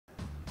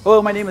Hello,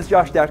 my name is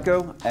Josh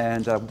Datko,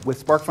 and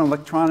with SparkFun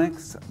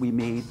Electronics, we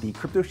made the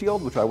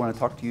CryptoShield, which I want to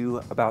talk to you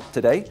about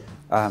today,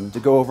 to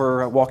go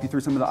over, walk you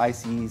through some of the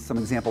ICs, some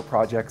example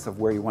projects of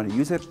where you want to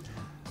use it.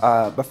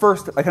 But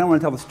first, I kind of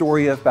want to tell the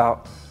story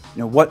about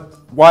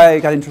why I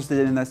got interested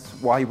in this,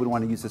 why you would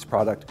want to use this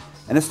product.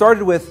 And it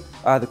started with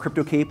the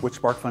CryptoCape,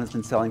 which SparkFun has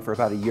been selling for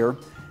about a year.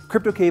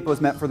 CryptoCape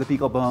was meant for the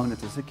BeagleBone.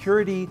 It's a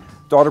security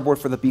daughter board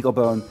for the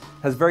BeagleBone.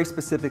 Has very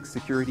specific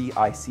security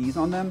ICs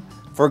on them.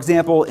 For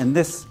example, in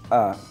this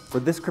for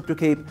this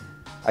CryptoCape,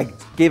 I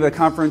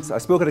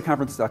spoke at a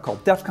conference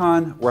called DEF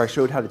where I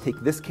showed how to take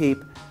this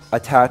cape,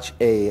 attach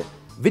a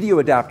video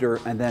adapter,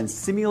 and then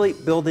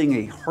simulate building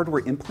a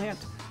hardware implant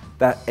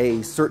that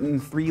a certain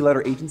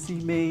 3-letter agency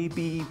may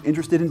be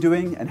interested in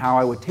doing, and how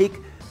I would take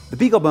the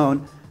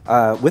BeagleBone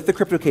with the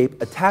CryptoCape,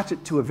 attach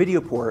it to a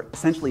video port,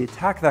 essentially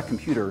attack that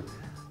computer.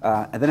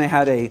 And then I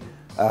had a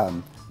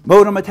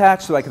modem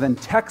attached so I could then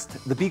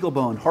text the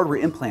BeagleBone hardware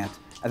implant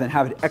and then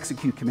have it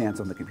execute commands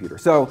on the computer.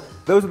 So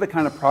those are the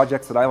kind of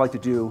projects that I like to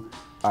do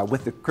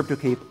with the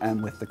CryptoCape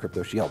and with the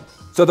CryptoShield.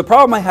 So the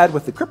problem I had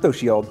with the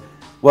CryptoShield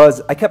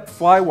was I kept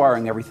fly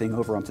wiring everything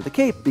over onto the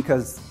cape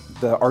because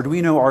the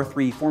Arduino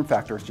R3 form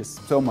factor is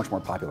just so much more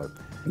popular.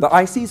 The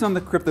ICs on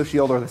the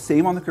CryptoShield are the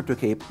same on the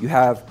CryptoCape. You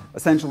have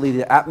essentially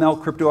the Atmel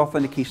crypto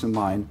authentication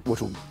line, which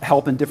will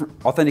help in different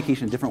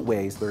authentication in different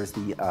ways. There's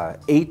the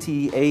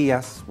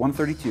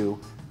AT-AES-132,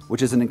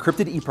 which is an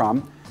encrypted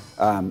EEPROM.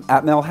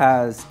 Atmel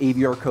has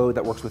AVR code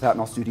that works with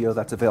Atmel Studio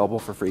that's available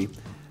for free.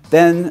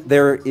 Then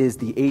there is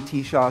the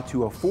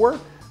AT-SHA-204.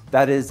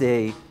 That is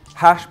a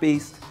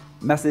hash-based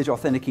message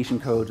authentication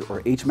code,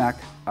 or HMAC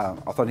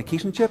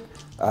authentication chip.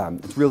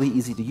 It's really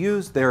easy to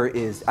use. There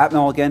is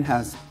Atmel, again,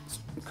 has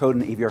code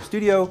in AVR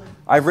Studio.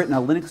 I've written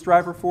a Linux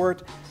driver for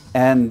it,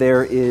 and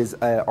there is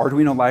an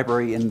Arduino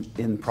library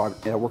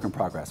work in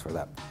progress for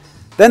that.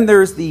 Then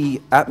there's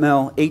the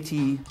Atmel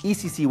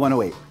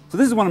AT-ECC108. So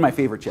this is one of my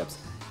favorite chips,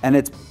 and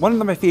it's one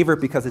of my favorite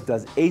because it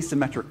does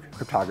asymmetric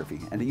cryptography,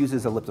 and it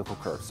uses elliptical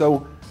curves.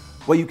 So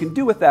what you can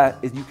do with that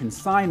is you can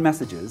sign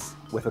messages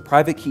with a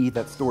private key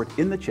that's stored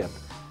in the chip,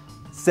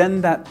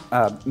 send that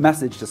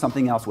message to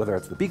something else, whether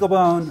it's the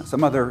BeagleBone,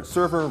 some other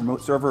server,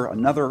 remote server,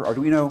 another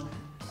Arduino,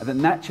 and then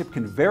that chip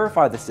can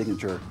verify the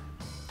signature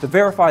to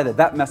verify that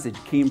that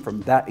message came from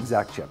that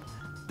exact chip.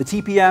 The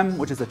TPM,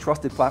 which is a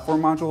trusted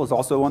platform module, is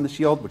also on the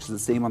Shield, which is the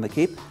same on the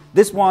Cape.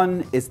 This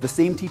one is the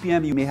same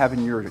TPM you may have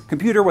in your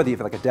computer, whether you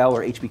have like a Dell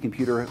or HP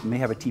computer, it may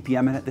have a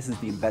TPM in it. This is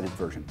the embedded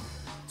version.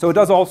 So it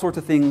does all sorts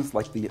of things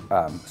like the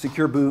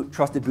secure boot,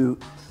 trusted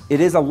boot. It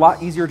is a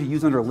lot easier to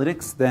use under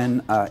Linux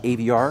than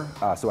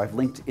AVR, so I've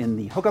linked in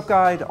the hookup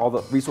guide all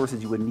the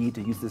resources you would need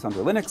to use this under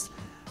Linux.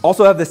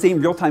 Also have the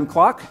same real-time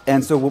clock,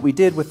 and so what we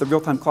did with the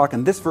real-time clock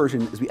in this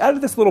version is we added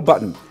this little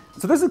button.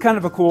 So this is kind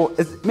of a cool,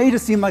 it may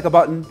just seem like a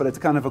button, but it's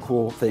kind of a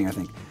cool thing, I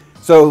think.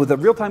 So the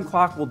real-time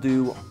clock will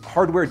do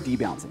hardware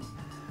debouncing.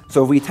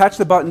 So if we attach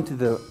the button to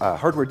the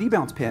hardware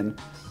debounce pin,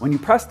 when you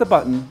press the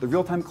button, the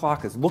real-time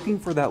clock is looking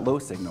for that low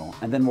signal,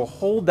 and then will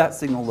hold that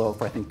signal low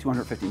for, I think,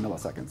 250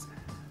 milliseconds.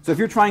 So if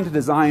you're trying to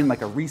design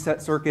like a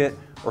reset circuit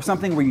or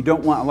something where you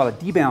don't want a lot of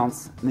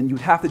debounce, and then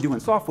you'd have to do in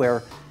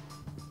software,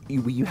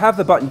 you have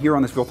the button here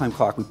on this real-time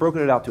clock. We've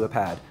broken it out to a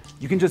pad.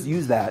 You can just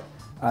use that,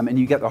 and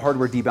you get the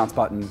hardware debounce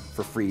button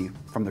for free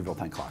from the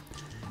real-time clock.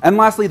 And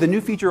lastly, the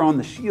new feature on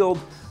the Shield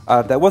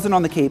that wasn't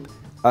on the Cape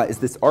is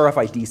this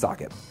RFID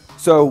socket.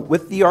 So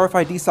with the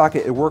RFID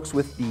socket, it works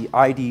with the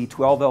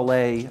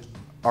ID12LA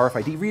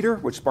RFID reader,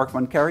 which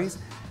SparkFun carries,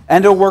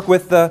 and it'll work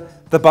with the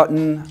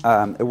button.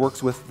 It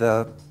works with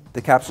the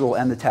capsule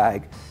and the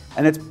tag,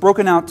 and it's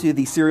broken out to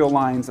the serial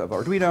lines of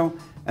Arduino.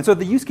 And so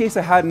the use case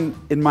I had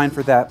in mind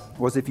for that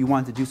was if you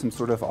wanted to do some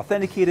sort of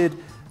authenticated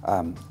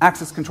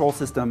access control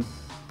system.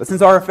 But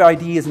since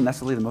RFID isn't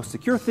necessarily the most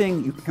secure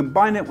thing, you can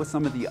combine it with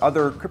some of the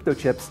other crypto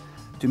chips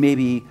to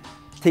maybe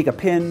take a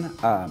pin,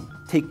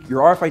 take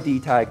your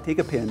RFID tag, take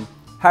a pin,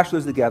 hash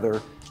those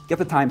together, get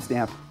the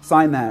timestamp,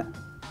 sign that,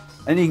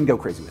 and you can go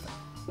crazy with it.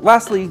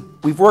 Lastly,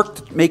 we've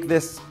worked to make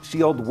this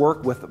Shield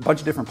work with a bunch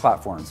of different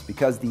platforms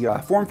because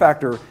the form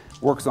factor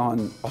works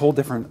on a whole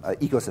different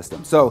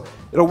ecosystem. So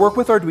it'll work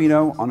with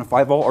Arduino on a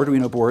 5-volt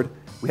Arduino board.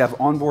 We have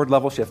onboard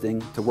level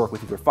shifting to work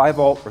with either 5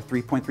 volt or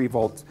 3.3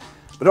 volts,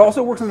 but it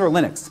also works under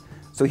Linux.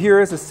 So here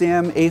is a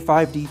SAM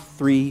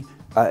A5D3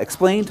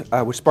 explained,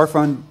 which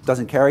SparkFun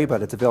doesn't carry,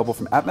 but it's available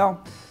from Atmel.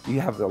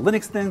 You have the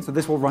Linux thing, so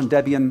this will run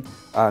Debian.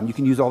 You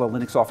can use all the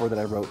Linux software that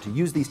I wrote to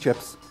use these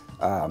chips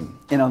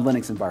in a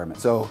Linux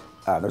environment. So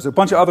there's a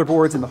bunch of other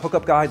boards in the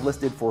hookup guide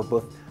listed for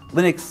both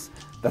Linux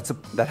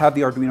that have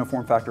the Arduino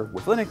form factor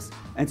with Linux,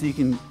 and so you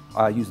can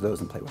use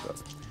those and play with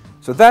those.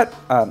 So that,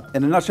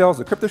 in a nutshell, is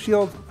the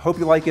CryptoShield. Hope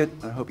you like it,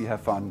 and I hope you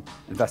have fun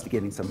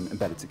investigating some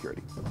embedded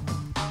security.